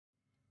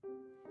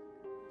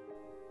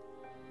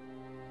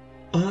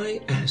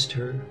I asked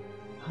her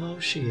how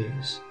she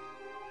is.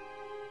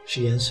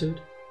 She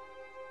answered,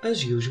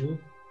 as usual,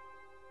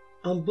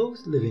 I'm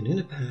both living in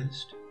the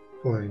past,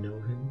 for I know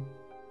him,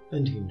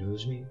 and he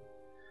knows me.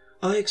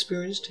 I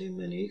experienced him,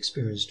 and he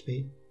experienced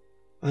me.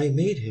 I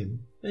made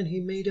him, and he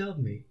made of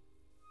me.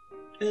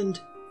 And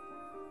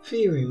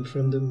fear him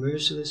from the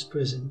merciless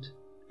present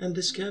and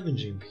the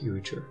scavenging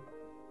future.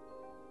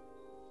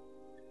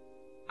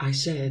 I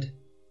said,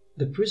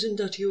 the prison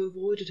that you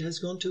avoided has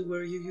gone to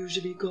where you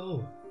usually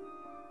go,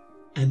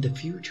 and the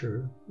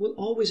future will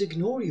always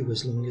ignore you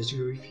as long as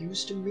you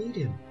refuse to meet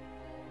him.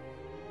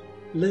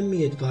 Let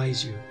me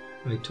advise you,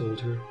 I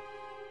told her.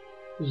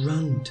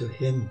 Run to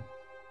him,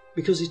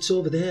 because it's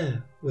over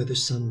there where the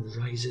sun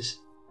rises.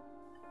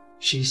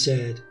 She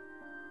said,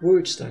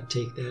 words that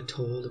take their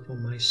toll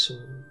upon my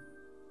soul,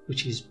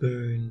 which is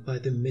burned by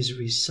the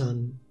misery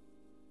sun.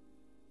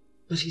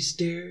 But is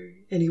there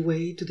any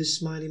way to the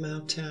smiley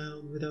mouth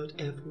town without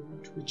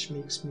effort which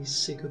makes me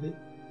sick of it?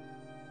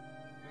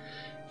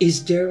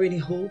 Is there any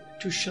hope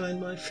to shine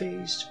my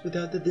face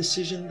without the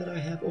decision that I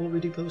have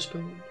already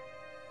postponed?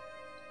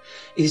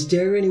 Is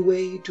there any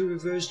way to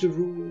reverse the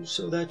rules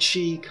so that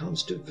she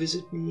comes to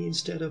visit me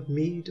instead of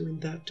me doing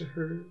that to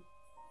her?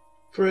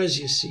 For as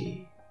you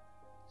see,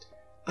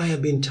 I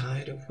have been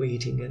tired of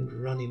waiting and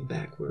running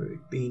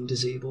backward, being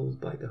disabled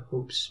by the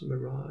hope's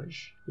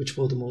mirage, which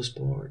for the most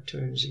part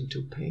turns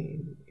into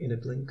pain in a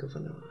blink of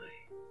an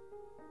eye.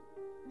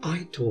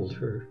 I told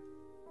her,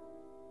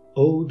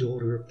 O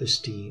daughter of the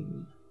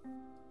steam,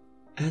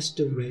 ask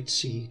the Red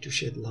Sea to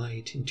shed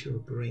light into your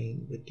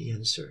brain with the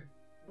answer.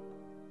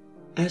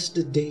 Ask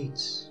the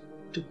dates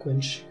to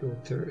quench your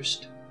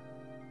thirst.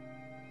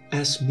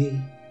 Ask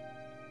me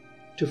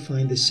to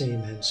find the same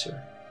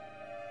answer.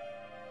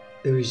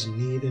 There is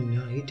neither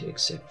knight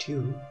except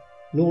you,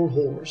 nor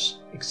horse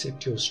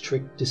except your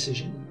strict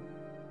decision.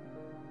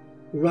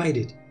 Ride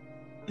it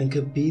and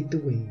can beat the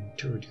wind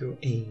toward your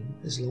aim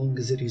as long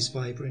as it is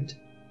vibrant.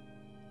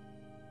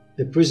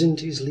 The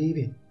present is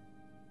leaving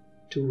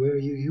to where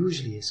you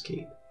usually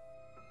escape.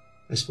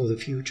 As for the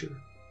future,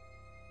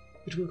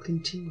 it will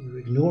continue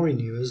ignoring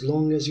you as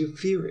long as you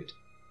fear it.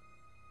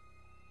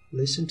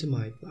 Listen to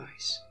my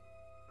advice.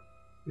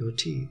 Your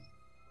teeth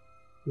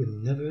will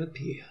never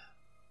appear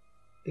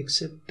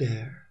except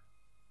there